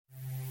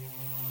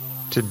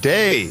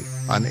Today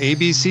on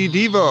ABC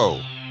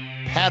Devo,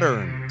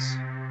 Patterns.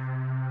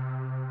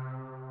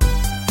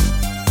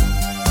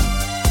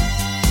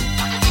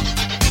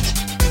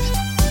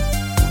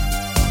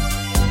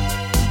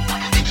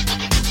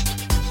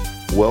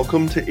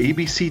 Welcome to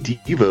ABC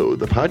Devo,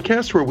 the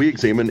podcast where we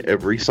examine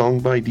every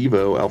song by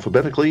Devo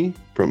alphabetically,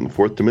 from the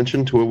fourth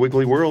dimension to a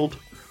wiggly world.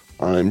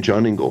 I'm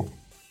John Ingle.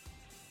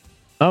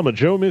 I'm a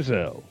Joe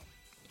Mizell.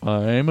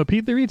 I'm a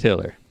Pete the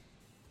Retailer.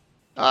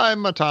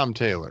 I'm a Tom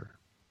Taylor.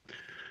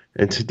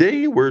 And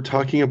today we're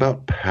talking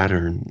about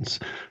Patterns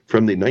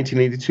from the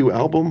 1982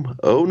 album,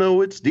 Oh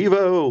No, It's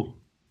Devo.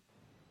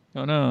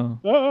 Oh, no.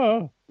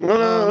 Ah,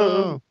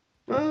 Oh,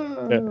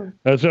 yeah,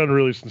 that sounded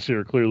really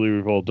sincere. Clearly,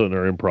 we've all done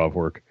our improv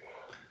work.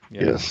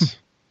 Yes.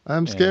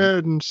 I'm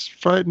scared and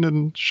frightened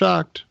and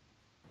shocked.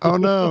 Oh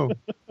no.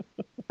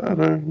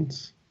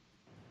 Patterns.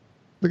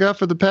 Look out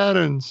for the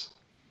patterns.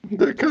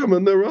 They're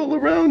coming. They're all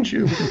around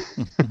you.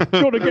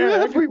 Go to They're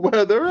gag.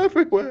 everywhere. They're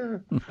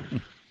everywhere.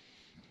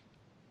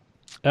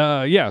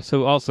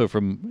 So also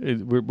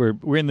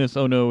we're in this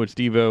Oh No, It's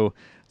Devo. I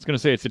was going to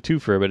say it's a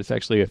twofer, but it's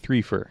actually a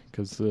threefer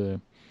because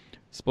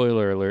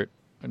spoiler alert,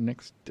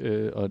 next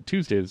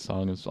Tuesday the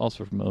song is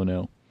also from Oh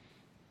No.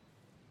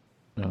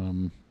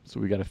 So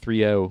we got a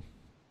 3-0.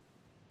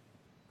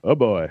 Oh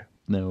boy.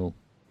 No.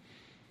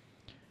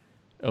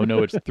 Oh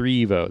no, it's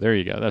 3-vo. There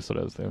you go. That's what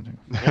I was thinking.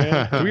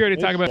 Did we already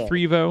talk about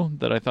 3-vo?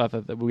 That I thought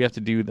that we have to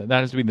do that.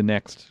 That has to be the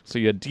next. So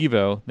you had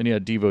Devo, then you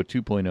had Devo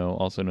 2.0,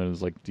 also known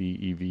as like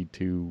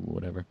DEV2,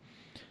 whatever.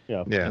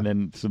 Yeah. And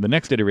then so the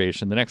next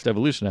iteration, the next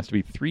evolution has to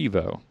be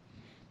 3-vo.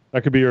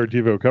 That could be our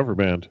Devo cover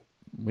band.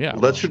 Yeah.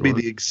 Well, that should be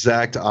the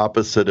exact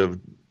opposite of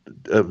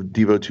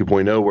Devo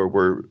 2.0,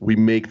 where we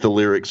make the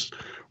lyrics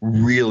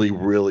really,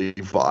 really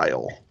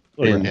vile.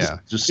 And Yeah.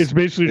 It's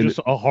basically just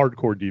a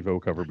hardcore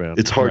Devo cover band.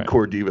 It's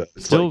hardcore Devo.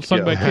 It's Still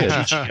sung by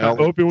kids.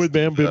 Open with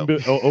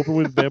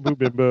Bamboo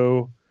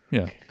Bimbo.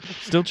 Yeah.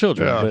 Still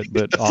children, Yeah.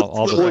 but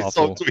all the the only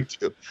awful. songs we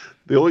do.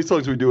 The only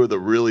songs we do are the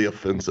really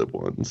offensive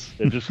ones,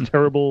 They're just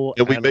terrible.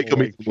 and we make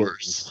them animal-like even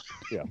worse.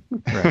 Yeah.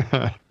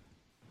 Right.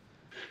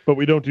 But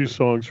we don't do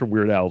songs from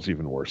Weird Al's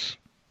even worse.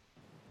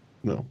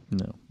 No,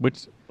 No.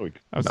 Which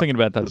Like, I was thinking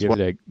about that That's the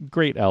other day.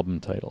 Great album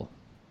title.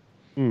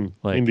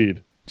 Like,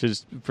 indeed.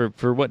 Just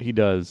for what he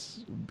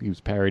does, he was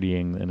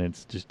parodying, and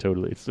it's just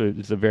totally it's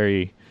a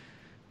very,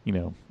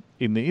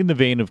 in the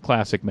vein of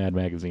classic Mad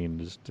Magazine.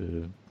 Just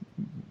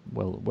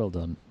well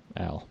done,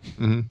 Al.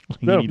 Mhm.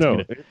 He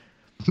No.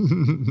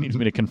 needs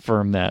me to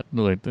confirm that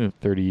like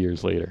 30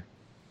 years later.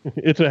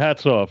 It's a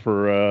hats off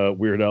for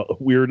Weird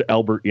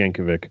Albert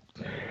Yankovic.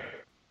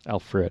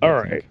 Alfred. All I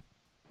right. think.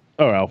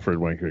 Oh, Alfred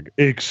Yankovic.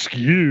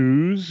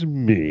 Excuse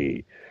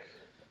me.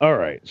 All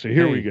right. So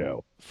here we Hey.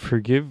 go.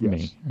 Forgive Yes.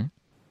 me.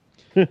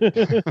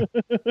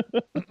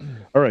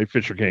 All right,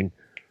 Fisher King.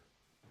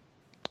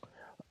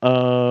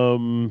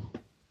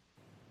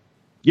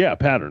 Yeah,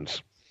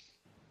 patterns.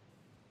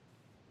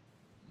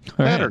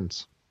 All right.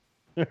 Patterns.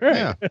 All right.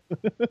 Yeah.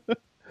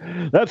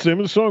 That's the name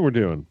of the song we're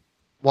doing.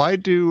 Why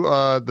do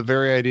the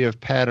very idea of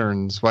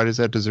patterns, why does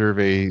that deserve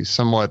a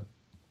somewhat,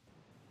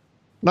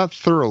 not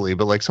thoroughly,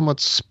 but like somewhat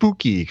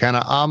spooky, kind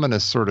of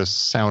ominous sort of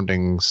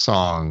sounding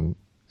song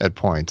at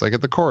points? Like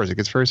at the chorus, it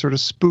gets very sort of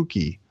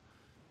spooky.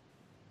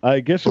 I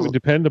guess it would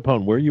depend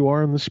upon where you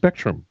are on the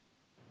spectrum.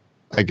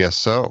 I guess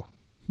so.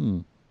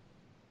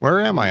 Where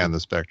am I on the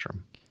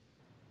spectrum?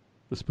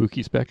 The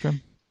spooky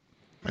spectrum.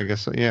 I guess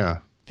so, yeah.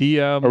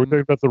 The Are we talking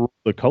about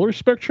the color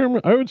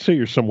spectrum? I would say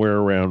you're somewhere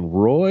around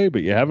Roy,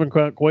 but you haven't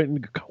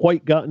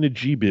quite gotten to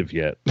GBiv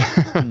yet.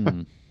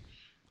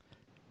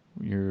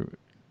 You're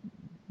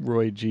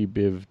Roy G.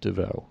 Biv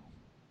DeVoe.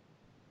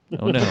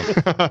 Oh no!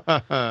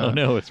 Oh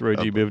no! It's Roy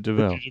G. Biv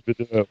DeVoe.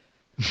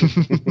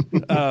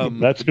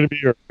 That's going to be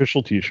your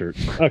official T-shirt.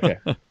 Okay.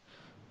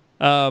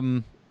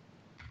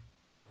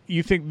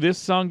 You think this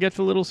song gets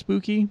a little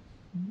spooky?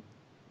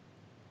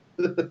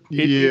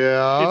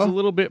 Yeah. It's a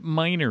little bit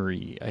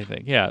minory, I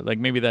think. Yeah, like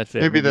maybe that's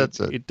it. Maybe that's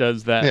it. It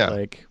does that, Yeah.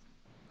 like,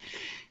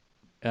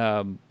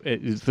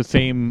 it's the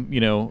same,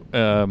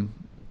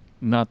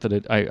 not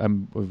that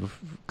I'm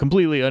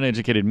completely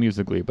uneducated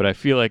musically, but I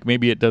feel like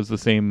maybe it does the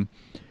same,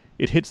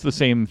 it hits the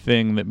same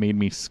thing that made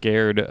me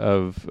scared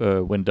of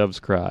When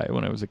Doves Cry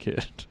when I was a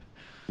kid.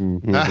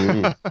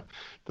 Mhm.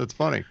 That's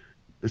funny.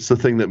 It's the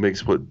thing that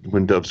makes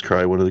When Doves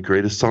Cry one of the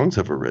greatest songs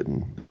ever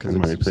written, Because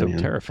in my it's so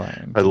opinion.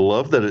 terrifying. I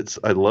love that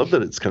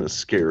it's kind of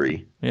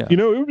scary. Yeah. You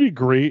know, it would be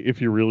great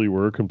if you really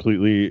were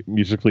completely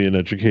musically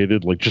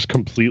uneducated, like just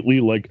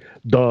completely like,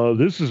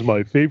 this is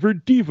my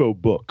favorite Devo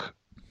book.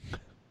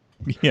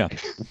 Yeah.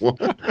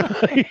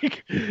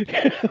 like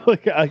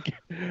I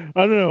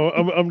don't know.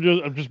 I'm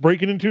just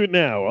breaking into it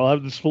now. I'll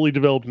have this fully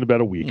developed in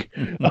about a week.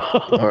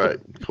 All right,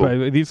 cool.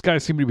 But these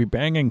guys seem to be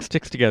banging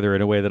sticks together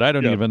in a way that I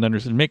don't even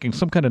understand, making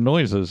some kind of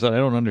noises that I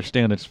don't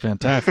understand. It's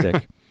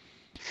fantastic.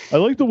 I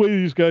like the way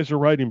these guys are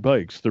riding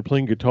bikes. They're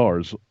playing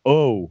guitars.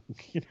 Oh.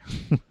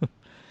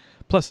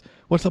 Plus,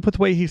 what's up with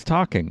the way he's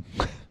talking?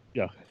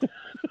 Yeah.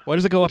 Why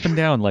does it go up and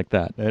down like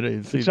that?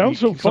 It sounds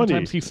so funny.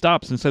 Sometimes he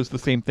stops and says the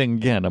same thing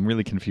again. I'm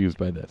really confused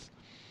by this.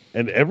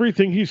 and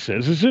everything he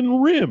says is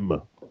in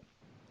rim.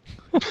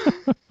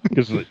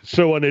 Because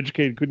so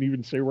uneducated couldn't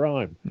even say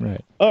rhyme.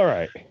 Right. All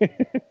right.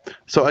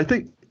 So I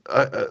think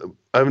I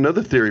have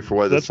another theory for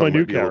why this That's my song new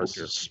might be a little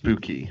character.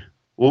 spooky.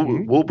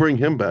 We'll bring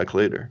him back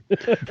later.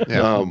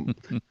 Yeah.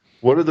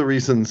 One of the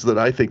reasons that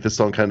I think this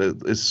song kind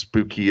of is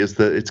spooky is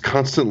that it's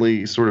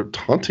constantly sort of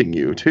taunting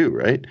you too,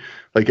 right?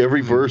 Like every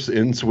verse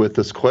ends with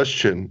this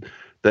question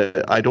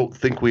that I don't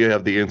think we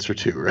have the answer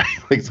to, right?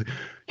 Like, it's like,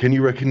 can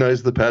you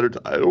recognize the patterns?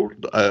 I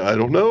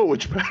don't know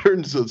which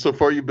patterns. So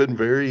far, you've been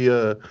very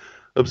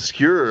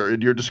obscure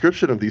in your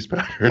description of these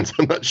patterns.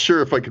 I'm not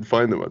sure if I can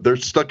find them. They're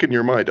stuck in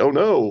your mind. Oh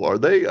no, are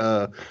they?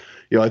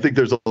 I think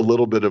there's a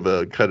little bit of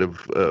a kind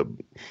of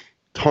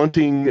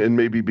taunting and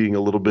maybe being a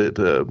little bit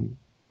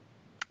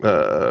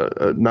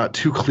not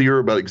too clear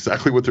about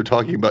exactly what they're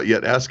talking about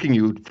yet asking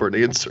you for an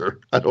answer.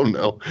 I don't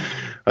know.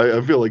 I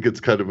feel like it's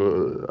kind of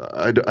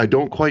I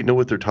don't quite know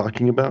what they're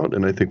talking about,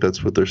 and I think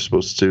that's what they're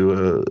supposed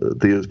to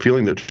the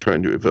feeling they're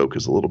trying to evoke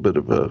is a little bit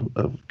of a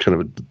kind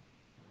of a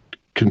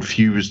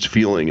confused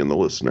feeling in the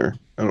listener.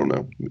 I don't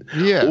know.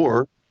 Yeah.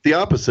 Or the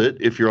opposite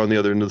if you're on the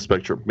other end of the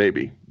spectrum,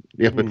 maybe.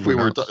 Yeah, but if we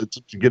were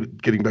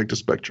getting back to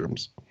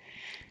spectrums.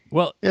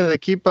 Well, Yeah, they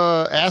keep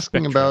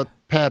asking Spectra. about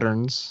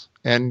patterns,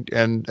 and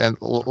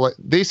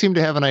they seem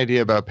to have an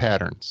idea about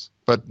patterns.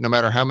 But no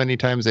matter how many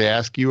times they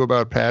ask you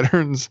about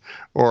patterns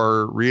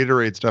or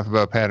reiterate stuff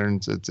about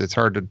patterns, it's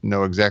hard to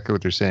know exactly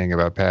what they're saying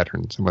about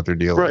patterns and what their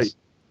deal Right. is.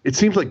 It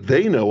seems like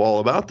they know all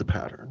about the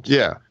patterns.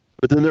 Yeah.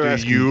 But then they're Do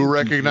asking you do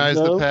recognize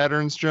know? the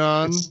patterns,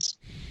 John?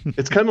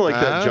 It's kind of like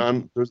that Huh?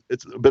 John.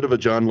 It's a bit of a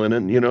John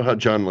Lennon. You know how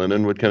John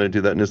Lennon would kind of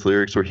do that in his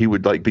lyrics, where he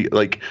would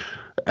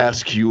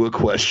ask you a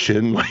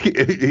question. Like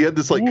he had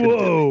this Whoa,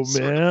 condensing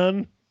sort of-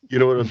 man. you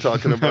know what I'm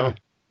talking about?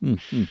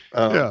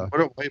 Yeah.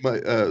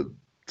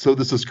 So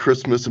this is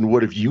Christmas, and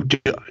what have you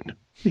done?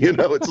 You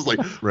know, it's just like,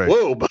 Right.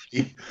 whoa,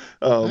 buddy.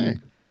 Hey,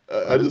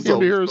 I just came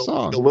to hear a felt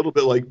song. a little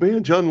bit like,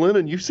 man, John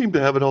Lennon, you seem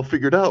to have it all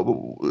figured out. But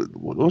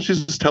why don't you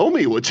just tell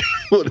me what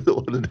it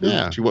is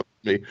Yeah. that you want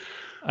from me?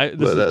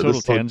 this is a total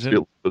this song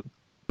tangent, feels-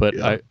 but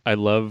yeah. I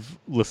love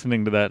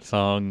listening to that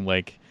song,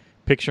 like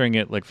picturing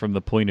it like from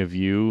the point of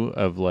view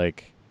of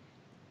like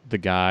the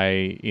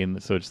guy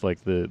so it's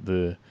like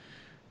the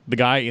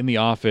guy in the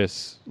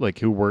office, like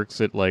who works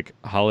at like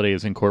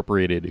Holidays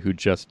Incorporated, who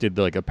just did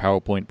like a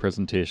PowerPoint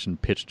presentation,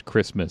 pitched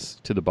Christmas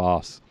to the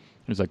boss.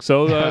 He's like,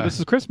 so this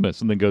is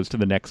Christmas, and then goes to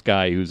the next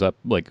guy who's up,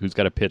 like who's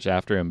got a pitch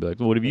after him, be like,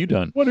 well, what have you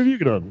done? What have you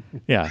done?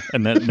 Yeah,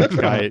 and then next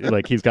guy,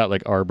 like he's got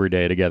like Arbor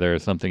Day together or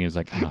something. He's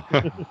like, oh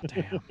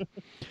damn,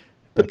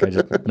 like I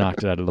just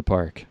knocked it out of the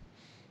park.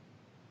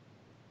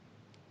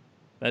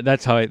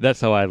 That's how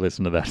I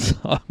listen to that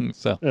song.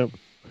 So Yep.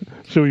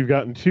 So we've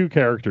gotten two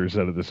characters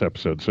out of this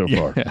episode so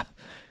far. yeah,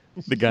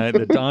 the guy,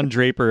 the Don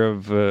Draper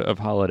of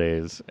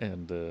Holidays,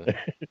 and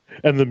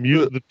And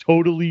the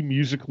totally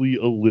musically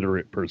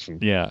illiterate person.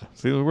 yeah.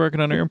 See, we're working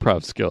on our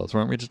improv skills,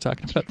 weren't we? Just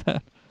talking about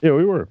that. Yeah,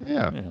 we were.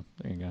 Yeah. Yeah,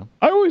 there you go.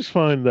 I always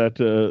find that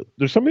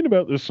there's something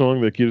about this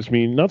song that gives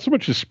me not so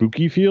much a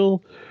spooky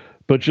feel,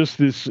 but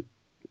just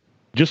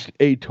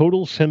a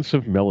total sense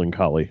of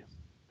melancholy.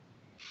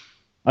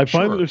 I find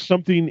Sure. that there's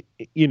something,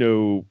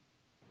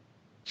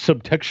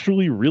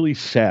 subtextually really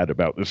sad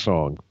about this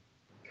song.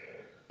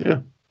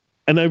 Yeah.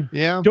 And I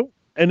Yeah. don't,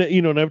 and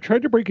and I've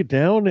tried to break it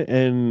down,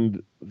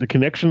 and the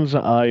connections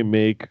I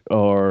make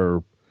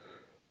are,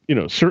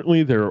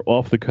 certainly they're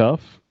off the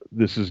cuff.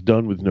 This is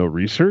done with no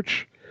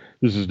research.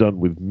 This is done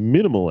with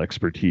minimal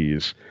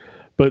expertise.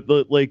 But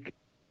like,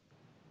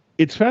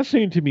 it's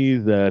fascinating to me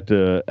that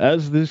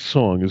as this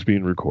song is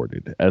being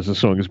recorded, as the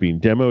song is being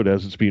demoed,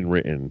 as it's being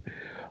written,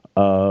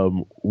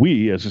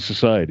 we as a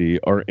society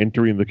are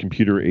entering the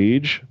computer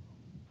age.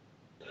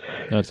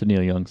 That's a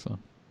Neil Young song.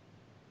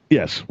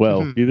 Yes,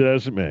 well, be that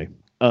as it may.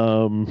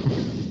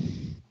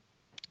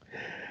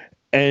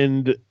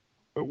 And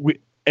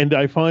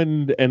I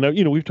find,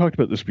 and we've talked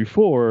about this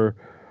before,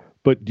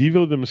 but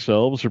Devo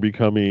themselves are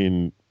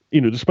becoming,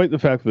 despite the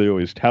fact that they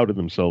always touted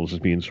themselves as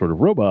being sort of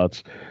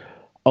robots,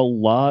 a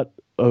lot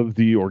of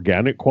the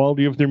organic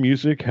quality of their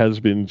music has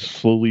been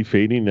slowly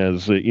fading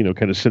as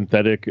kind of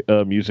synthetic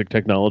music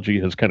technology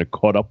has kind of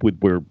caught up with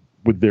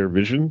their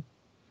vision.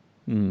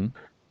 Mm-hmm.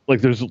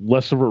 Like there's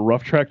less of a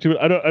rough track to it.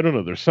 I don't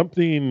know. There's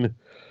something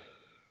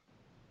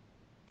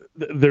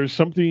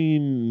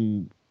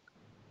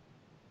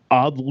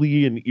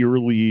oddly and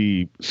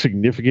eerily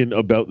significant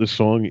about the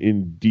song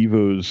in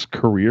Devo's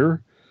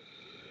career.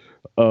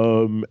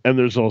 And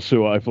there's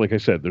also, like I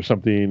said, there's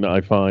something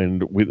I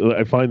find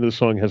this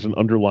song has an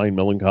underlying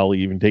melancholy,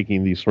 even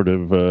taking the sort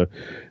of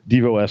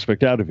Devo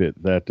aspect out of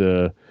it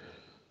that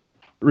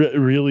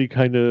really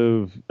kind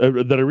of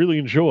that I really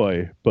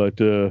enjoy. But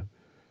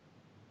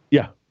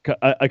yeah,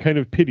 I kind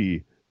of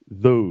pity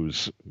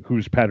those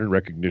whose pattern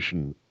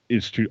recognition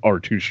are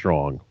too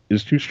strong.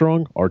 Is too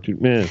strong? Are too?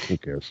 Man, who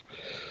cares?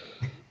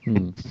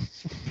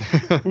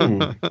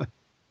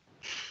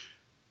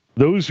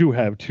 Those who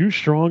have too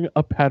strong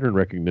a pattern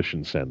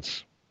recognition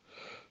sense.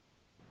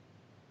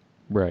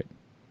 Right.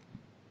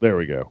 There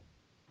we go.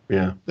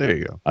 Yeah. There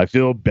you go. I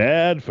feel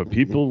bad for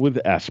people with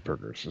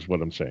Asperger's, is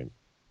what I'm saying.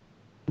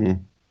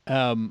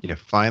 You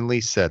finally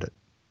said it.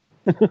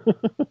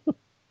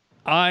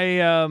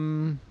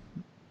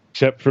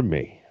 Except for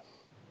me.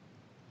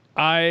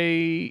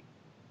 I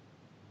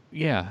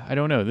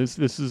don't know. This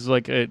is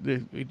like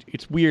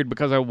it's weird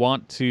because I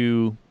want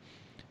to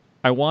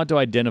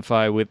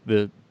identify with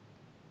the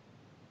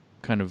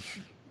kind of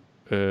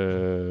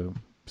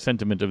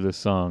sentiment of this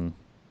song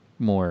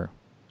more,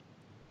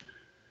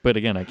 but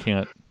again, I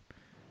can't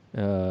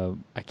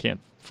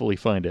fully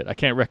find it. I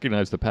can't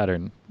recognize the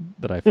pattern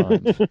that I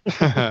find.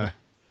 The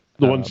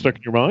one stuck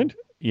in your mind?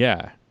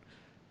 Yeah.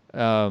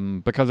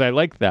 Because I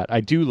like that.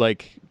 I do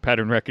like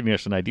pattern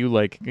recognition. I do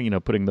like,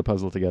 putting the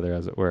puzzle together,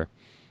 as it were.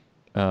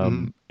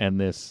 And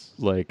this,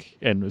 like,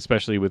 and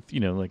especially with,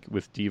 like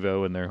with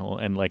Devo and their whole,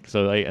 and like,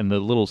 so and the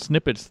little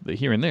snippets that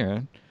here and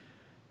there,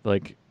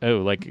 like,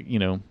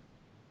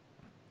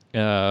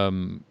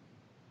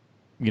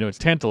 it's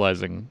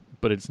tantalizing,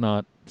 but it's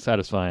not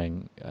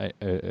satisfying.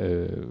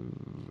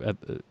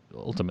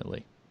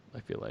 Ultimately, I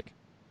feel like.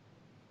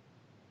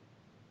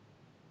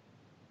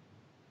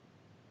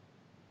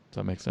 Does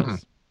that make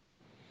sense?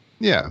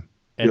 Yeah.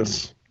 And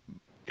Yes.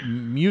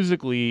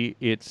 musically,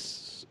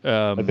 it's.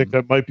 I think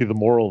that might be the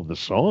moral of the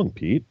song,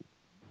 Pete.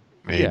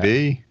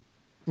 Maybe.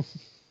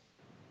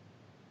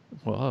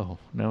 Whoa!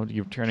 Now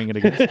you're turning it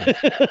against me.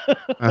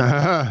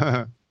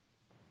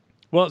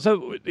 Well,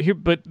 so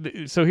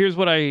here's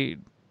what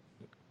I'm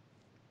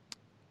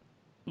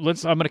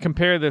going to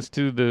compare this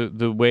to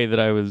the way that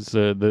I was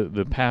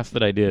the pass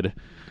that I did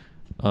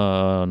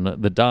on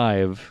the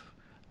dive,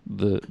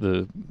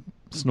 the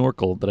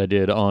snorkel that I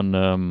did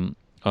on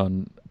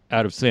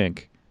Out of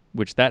Sync,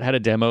 which that had a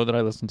demo that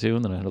I listened to,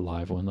 and then I had a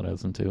live one that I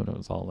listened to, and it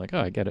was all like,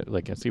 oh, I get it,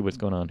 like I see what's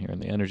going on here,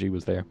 and the energy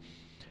was there.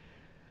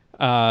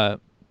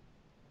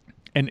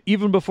 And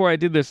even before I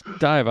did this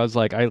dive, I was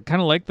like, I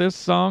kind of like this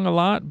song a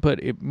lot,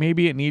 but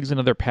maybe it needs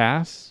another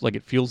pass. Like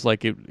it feels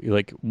like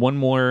one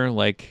more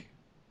like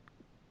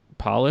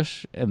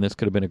polish, and this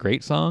could have been a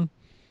great song.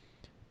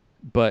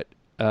 But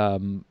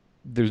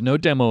there's no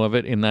demo of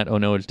it in that Oh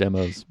No It's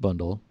Demos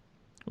bundle,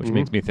 which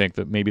makes me think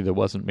that maybe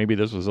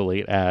this was a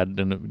late ad,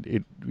 and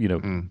it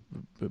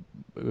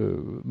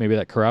maybe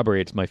that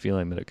corroborates my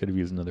feeling that it could have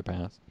used another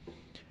pass.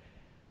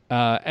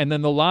 And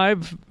then the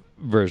live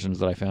versions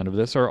that I found of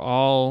this are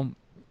all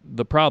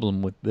the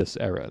problem with this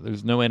era.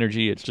 There's no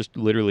energy. It's just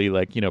literally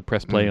like,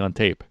 press play on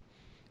tape.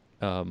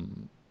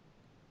 And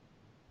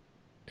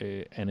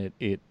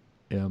it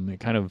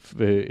kind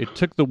of it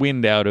took the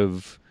wind out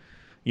of,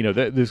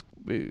 that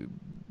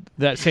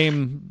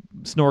same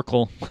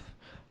snorkel.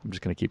 I'm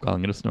just going to keep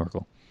calling it a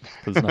snorkel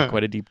because it's not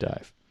quite a deep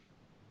dive.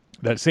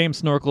 That same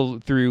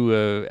snorkel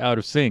through Out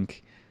of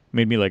Sync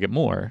made me like it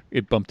more.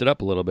 It bumped it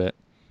up a little bit.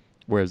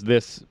 Whereas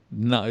this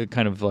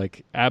kind of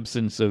like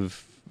absence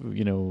of,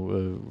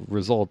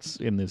 results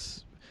in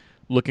this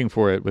looking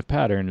for it with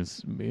pattern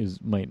is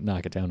might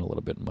knock it down a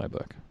little bit in my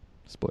book.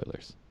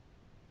 Spoilers.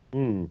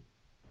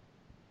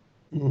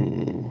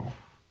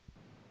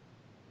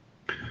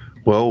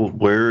 Well,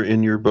 where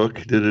in your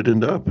book did it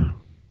end up?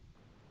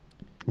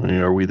 I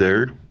mean, are we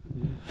there?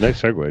 Nice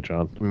segue,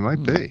 John. We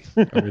might be.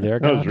 Are we there,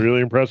 I was God?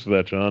 really impressed with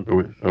that, John.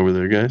 Are we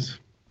there, guys?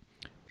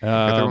 Get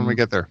there when we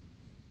get there.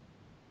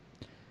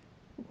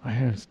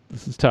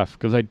 This is tough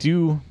because I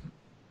do.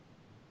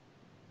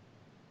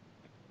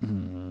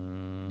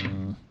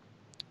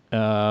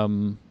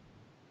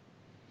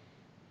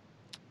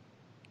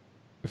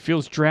 It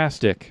feels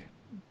drastic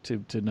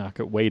to knock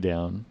it way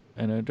down,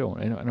 and I don't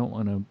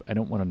want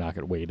to knock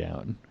it way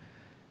down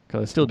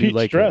because I still do Pete's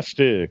like it.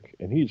 drastic,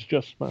 and he's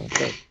just my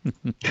friend.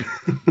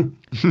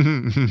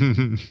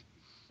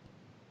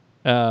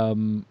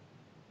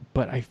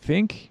 But I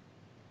think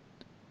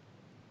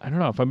I don't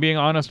know if I'm being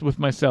honest with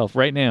myself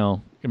right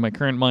now in my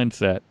current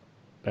mindset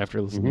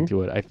after listening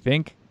to it. I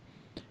think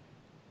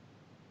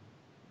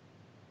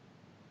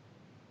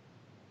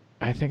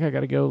I got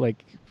to go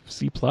like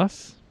C+.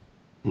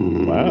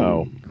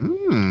 Wow.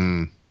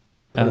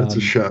 That's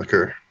a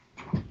shocker.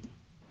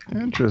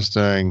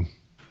 Interesting.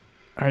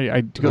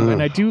 I do,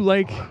 and I do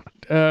like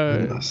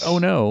Yes. Oh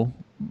No,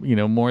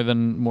 more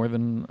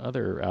than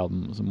other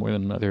albums and more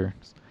than others.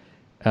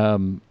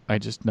 I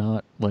just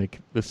not like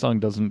this song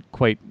doesn't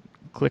quite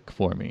click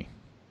for me.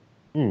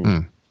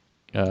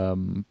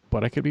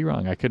 But I could be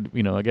wrong. I could,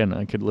 again,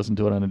 I could listen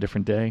to it on a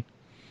different day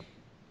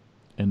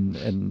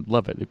and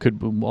love it. It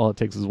could, all it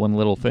takes is one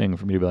little thing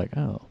for me to be like,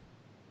 oh.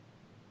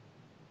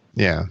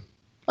 Yeah.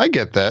 I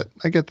get that.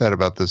 I get that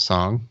about this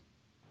song.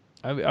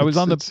 I was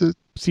on the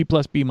C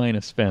plus B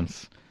minus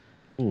fence.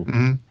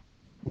 I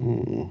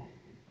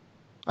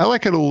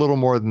like it a little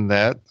more than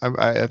that.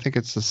 I think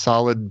it's a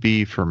solid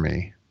B for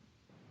me.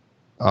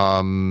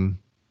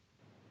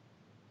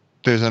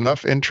 There's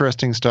enough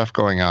interesting stuff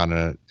going on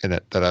in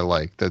it that I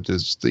like. That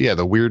is,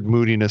 the weird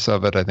moodiness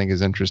of it I think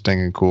is interesting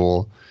and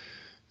cool.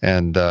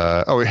 And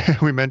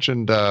we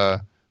mentioned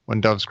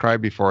When Doves Cry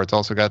before. It's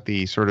also got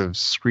the sort of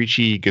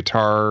screechy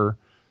guitar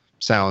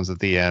sounds at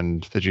the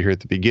end that you hear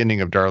at the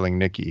beginning of Darling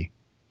Nikki.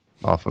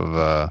 off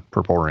of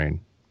Purple Rain.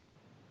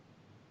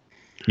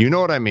 You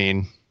know what I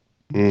mean.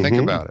 Think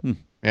about it.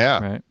 Yeah.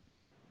 Right.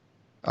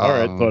 All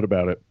right, thought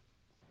about it.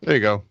 There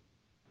you go.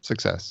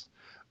 Success.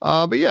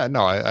 But yeah,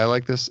 no, I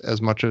like this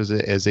as much as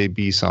a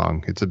B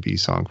song. It's a B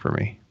song for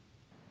me.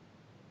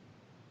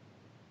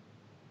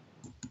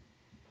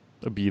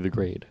 A B the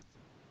grade.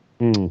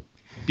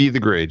 B the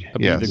grade. A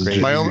B Yes. the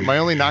grade. My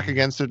only knock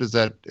against it is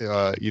that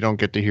you don't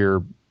get to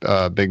hear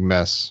Big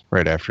Mess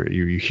right after it.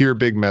 You hear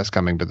Big Mess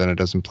coming, but then it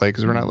doesn't play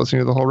because we're not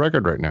listening to the whole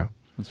record right now.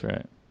 That's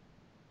right.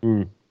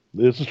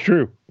 This is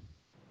true.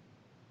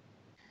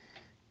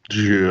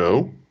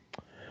 Joe?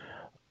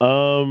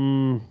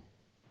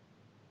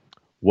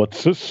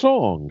 What's this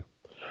song?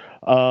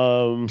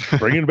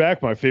 Bringing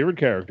back my favorite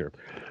character.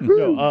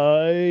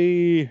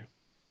 No,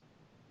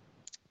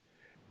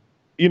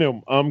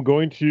 I'm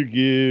going to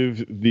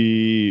give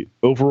the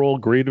overall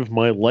grade of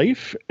my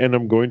life, and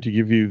I'm going to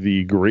give you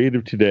the grade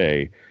of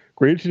today.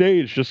 Grade of today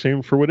is just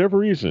saying, for whatever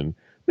reason,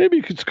 maybe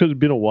it's because it's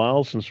been a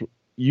while since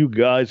you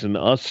guys and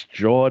us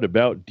jawed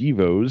about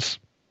Devos.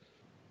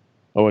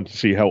 I want to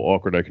see how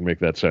awkward I can make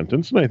that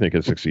sentence, and I think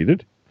I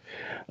succeeded.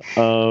 It's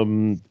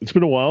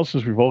been a while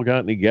since we've all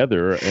gotten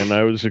together, and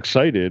I was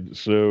excited.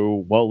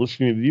 So while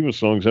listening to the Devo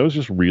songs, I was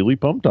just really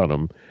pumped on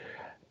them.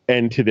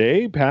 And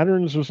today,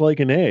 Patterns was like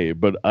an A,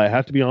 but I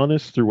have to be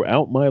honest,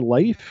 throughout my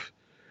life,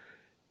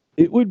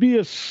 it would be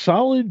a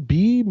solid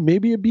B,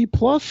 maybe a B+.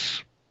 But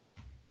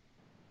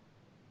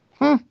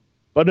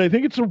I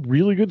think it's a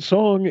really good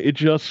song. It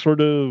just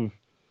sort of...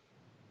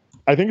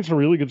 I think it's a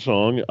really good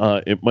song.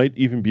 It might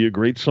even be a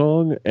great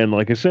song. And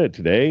like I said,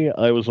 today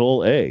I was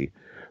all A.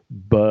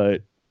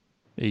 But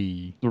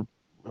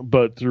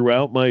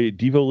throughout my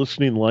Devo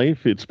listening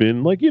life, it's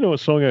been like, a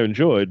song I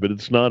enjoyed, but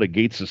it's not a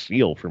Gates of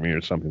Steel for me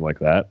or something like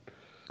that.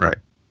 Right.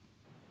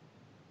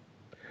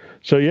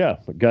 So yeah,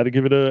 got to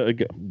give it a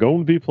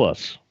going B+.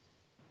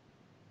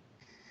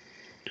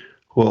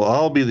 Well,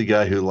 I'll be the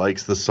guy who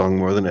likes the song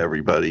more than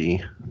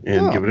everybody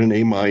and give it an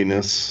A-.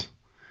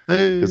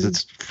 Because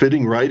it's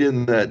fitting right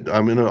in that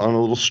I'm on a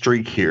little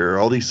streak here.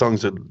 All these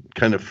songs are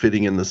kind of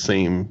fitting in the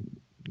same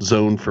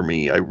zone for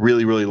me. I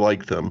really, really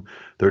like them.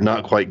 They're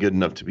not quite good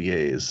enough to be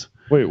A's.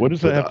 Wait, what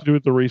does that have to do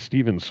with the Ray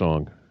Stevens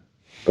song?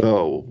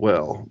 Oh,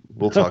 well,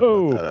 we'll talk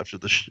about that after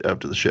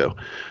the show.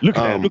 Look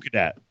at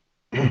that.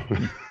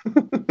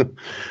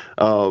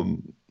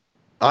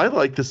 I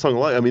like this song a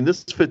lot. I mean,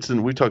 this fits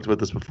in. We talked about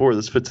this before.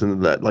 This fits into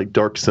that like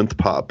dark synth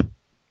pop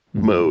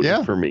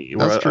mode for me.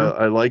 That's true.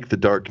 I like the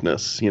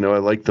darkness. I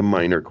like the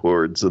minor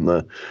chords and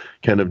the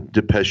kind of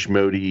Depeche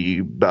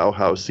Mode-y,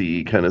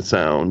 Bauhaus-y kind of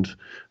sound.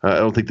 I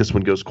don't think this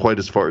one goes quite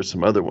as far as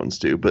some other ones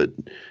do, but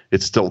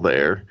it's still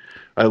there.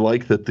 I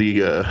like that the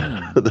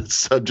the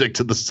subject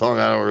of the song.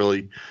 I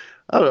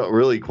don't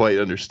really quite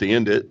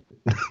understand it.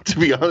 To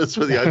be honest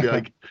with you,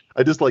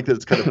 I just like that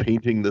it's kind of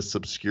painting this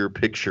obscure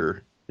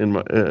picture in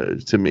my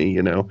to me.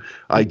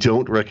 I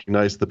don't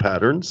recognize the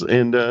patterns,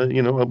 and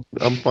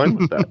I'm fine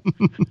with that.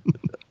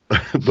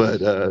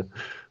 But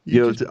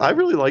I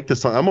really like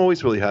this song. I'm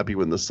always really happy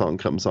when this song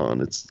comes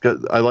on.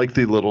 I like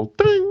the little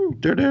ding,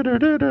 da, da, da,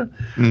 da, da.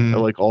 I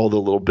like all the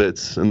little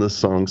bits in this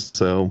song.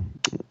 So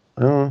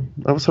I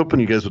was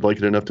hoping you guys would like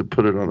it enough to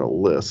put it on a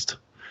list,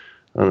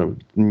 on a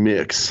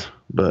mix,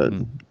 but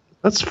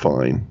that's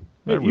fine.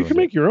 You can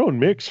make your own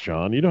mix,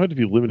 John. You don't have to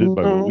be limited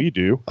by what we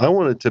do. I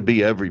want it to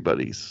be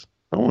everybody's.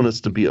 I want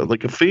us to be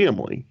like a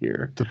family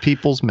here. The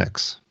people's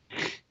mix.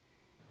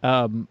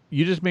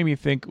 You just made me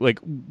think,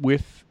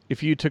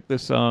 if you took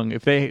this song,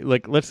 if they,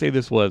 let's say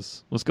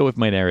let's go with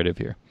my narrative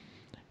here,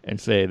 and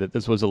say that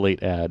this was a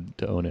late add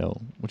to Oh No,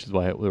 which is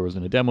why there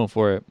wasn't a demo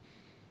for it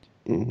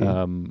in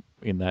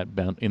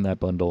that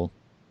bundle,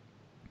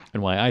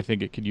 and why I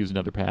think it could use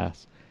another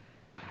pass.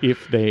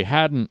 If they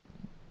hadn't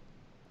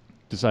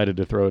decided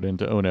to throw it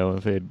into Oh No,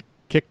 if they had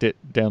kicked it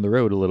down the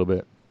road a little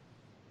bit,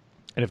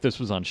 and if this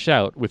was on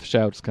Shout, with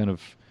Shout's kind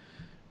of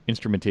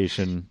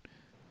instrumentation,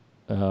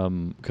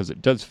 because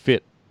it does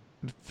fit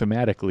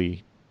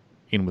thematically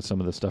in with some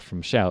of the stuff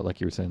from Shout, like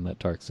you were saying, that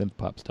dark synth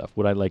pop stuff.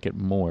 Would I like it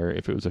more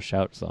if it was a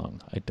Shout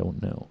song? I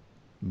don't know.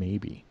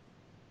 Maybe.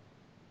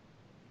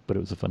 But it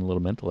was a fun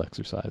little mental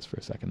exercise for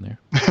a second there.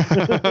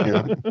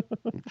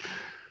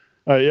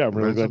 Yeah, I'm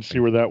really glad to see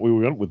where we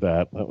went with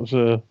that. That was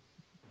a...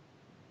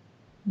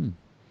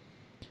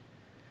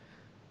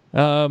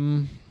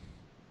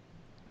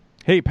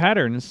 Hey,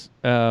 Patterns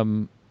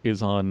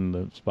is on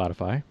the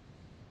Spotify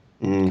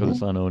because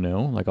it's on Oh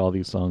No, like all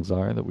these songs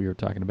are that we were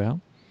talking about.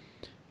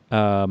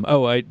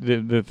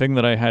 The thing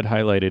that I had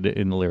highlighted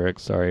in the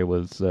lyrics,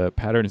 was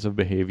patterns of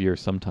behavior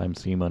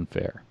sometimes seem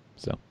unfair.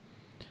 So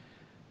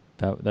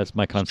that's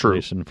my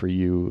consolation for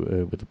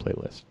you with the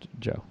playlist,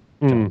 Joe.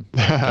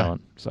 John.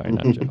 Sorry,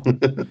 not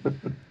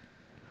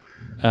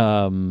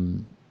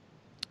Joe.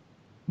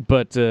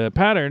 But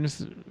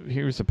patterns,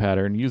 here's a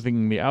pattern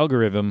using the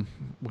algorithm,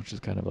 which is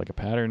kind of like a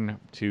pattern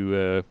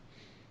to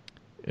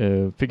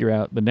figure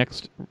out the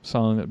next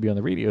song that would be on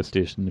the radio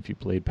station if you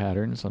played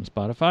Patterns on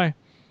Spotify.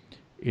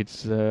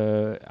 It's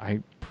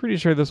I'm pretty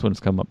sure this one's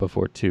come up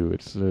before too.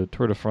 It's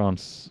Tour de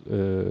France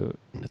tape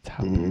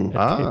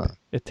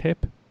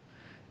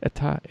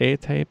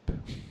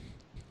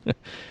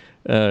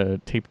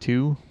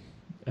 2,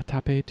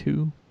 Etape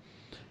 2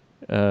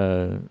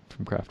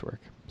 from Kraftwerk.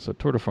 So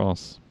Tour de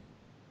France,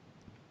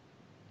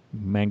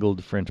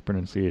 mangled French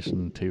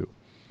pronunciation 2.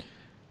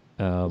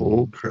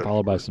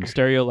 Followed by some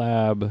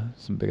Stereolab,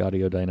 some Big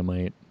Audio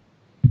Dynamite.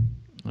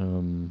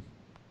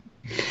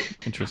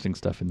 Interesting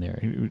stuff in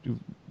there.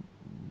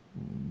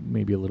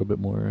 Maybe a little bit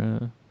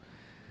more.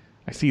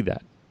 I see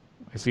that.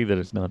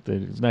 It's not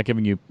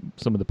giving you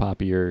some of the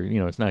poppier.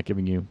 It's not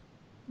giving you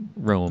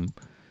Rome.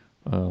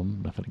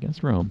 Nothing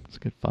against Rome. It's a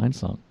good, fine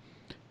song,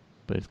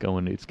 but it's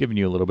giving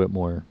you a little bit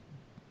more.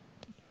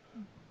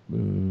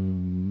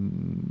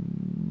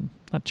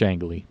 Not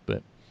jangly,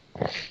 but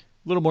a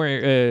little more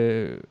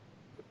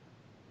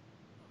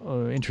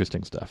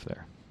interesting stuff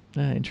there.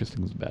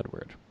 Interesting is a bad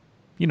word.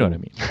 You know what I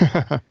mean.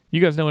 You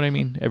guys know what I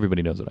mean?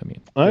 Everybody knows what I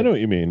mean. I know what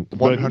you mean.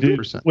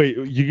 100%. Wait,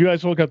 you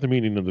guys all got the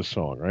meaning of the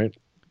song, right?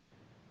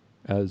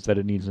 Is that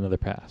it needs another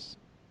pass.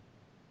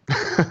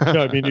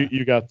 No, I mean,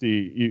 you got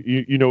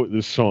you know what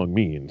this song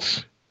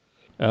means.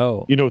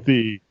 Oh. You know what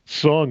the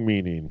song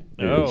meaning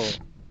is.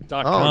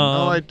 Oh,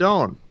 no, I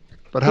don't.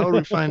 But how would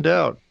we find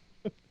out?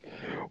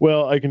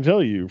 Well, I can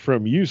tell you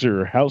from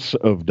user House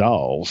of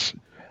Dolls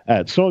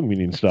at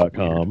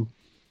songmeanings.com.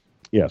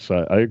 Yes,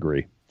 I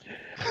agree.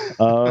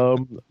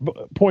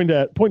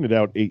 Pointed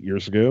out 8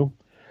 years ago.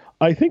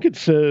 I think it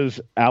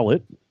says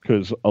allet,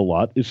 because a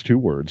lot is 2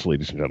 words,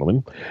 ladies and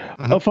gentlemen.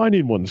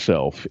 Finding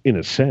oneself, in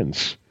a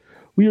sense.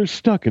 We are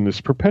stuck in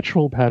this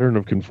perpetual pattern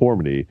of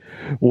conformity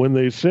when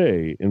they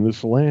say, in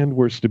this land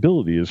where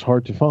stability is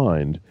hard to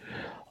find.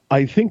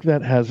 I think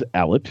that has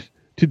allet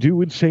to do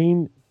with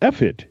saying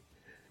F it.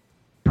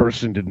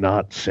 Person did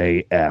not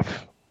say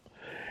F.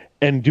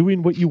 And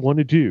doing what you want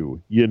to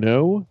do,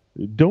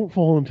 don't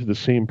fall into the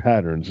same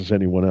patterns as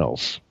anyone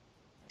else.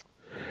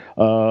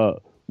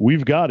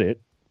 We've got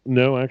it.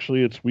 No,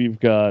 actually, we've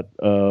got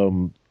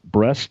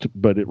breast,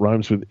 but it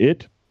rhymes with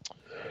it.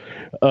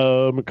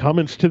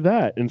 Comments to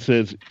that and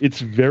says,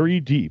 it's very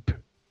deep.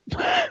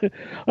 I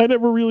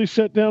never really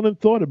sat down and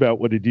thought about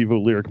what a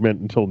Devo lyric meant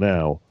until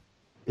now.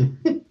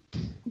 And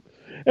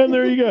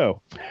there you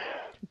go.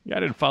 Yeah,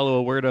 I didn't follow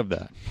a word of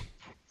that.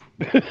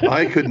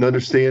 I couldn't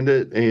understand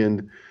it,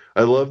 and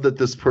I love that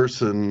this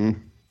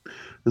person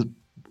has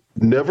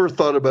never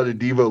thought about a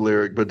Devo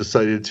lyric, but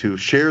decided to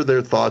share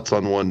their thoughts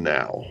on one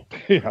now.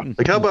 Yeah.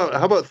 Like, how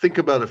about think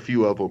about a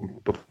few of them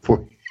before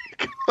you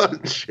go out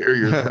and share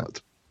your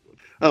thoughts?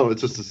 Oh,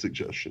 it's just a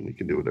suggestion. You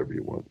can do whatever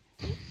you want.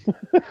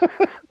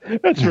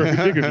 That's very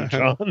big of you,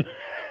 John.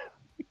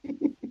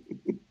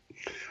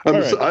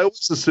 I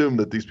always assume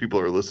that these people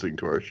are listening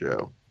to our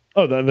show.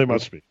 Oh, then they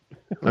must be.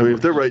 I mean,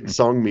 if they're writing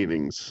song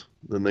meanings,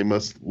 then they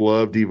must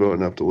love Devo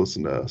enough to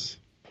listen to us.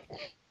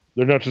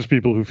 They're not just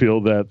people who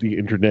feel that the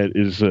internet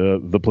is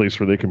the place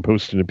where they can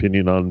post an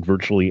opinion on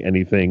virtually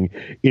anything,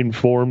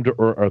 informed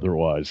or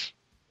otherwise.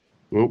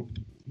 Well,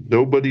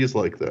 nobody is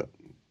like that.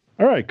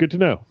 All right, good to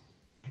know.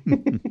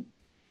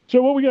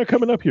 So what we got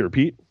coming up here,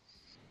 Pete?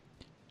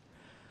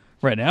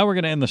 Right now, we're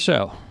going to end the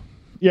show.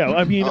 Yeah,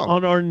 I mean,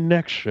 on our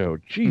next show.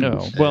 Jeez.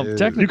 No, well,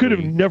 technically, you could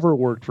have never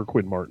worked for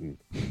Quinn Martin.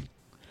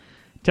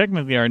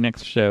 Technically, our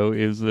next show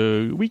is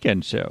the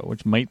weekend show,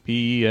 which might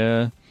be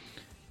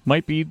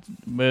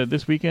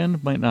this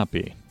weekend, might not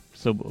be.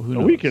 So who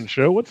knows? A weekend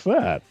show? What's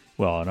that?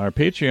 Well, on our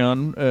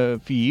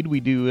Patreon feed, we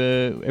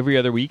do every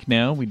other week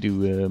now. We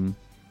do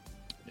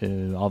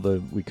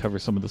we cover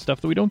some of the stuff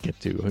that we don't get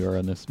to here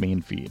on this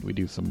main feed. We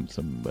do some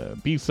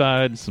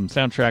B-sides, some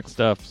soundtrack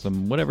stuff,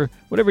 some whatever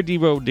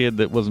Devo did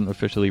that wasn't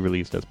officially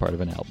released as part of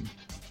an album.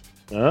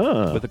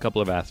 With a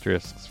couple of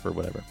asterisks for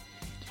whatever.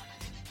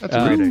 That's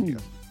a great idea.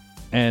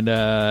 And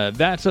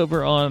that's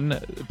over on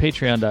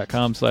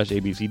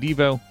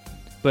patreon.com/abcdevo.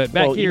 But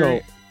back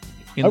here...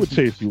 I would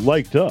say if you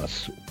liked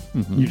us,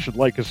 you should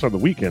like us on the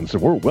weekends,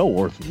 and we're well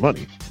worth the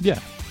money. Yeah.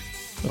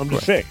 I'm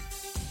just saying.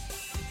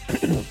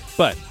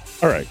 But...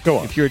 All right, go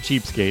on. If you're a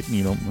cheapskate and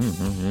you don't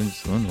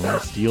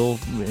steal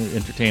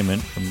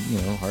entertainment from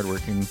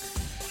hardworking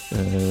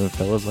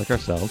fellas like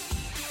ourselves,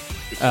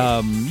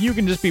 you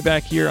can just be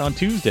back here on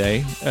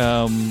Tuesday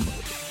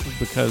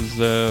because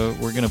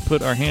we're going to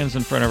put our hands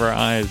in front of our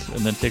eyes and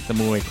then take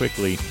them away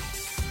quickly.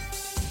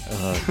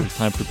 It's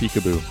time for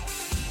Peekaboo.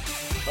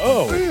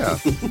 Oh yeah,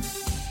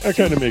 that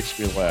kind of makes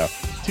me laugh.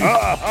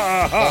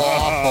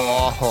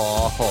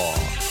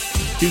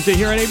 Tuesday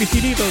here on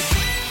ABC Devo.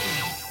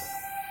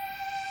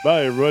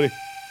 Bye, everybody.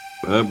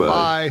 Bye-bye.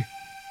 Bye.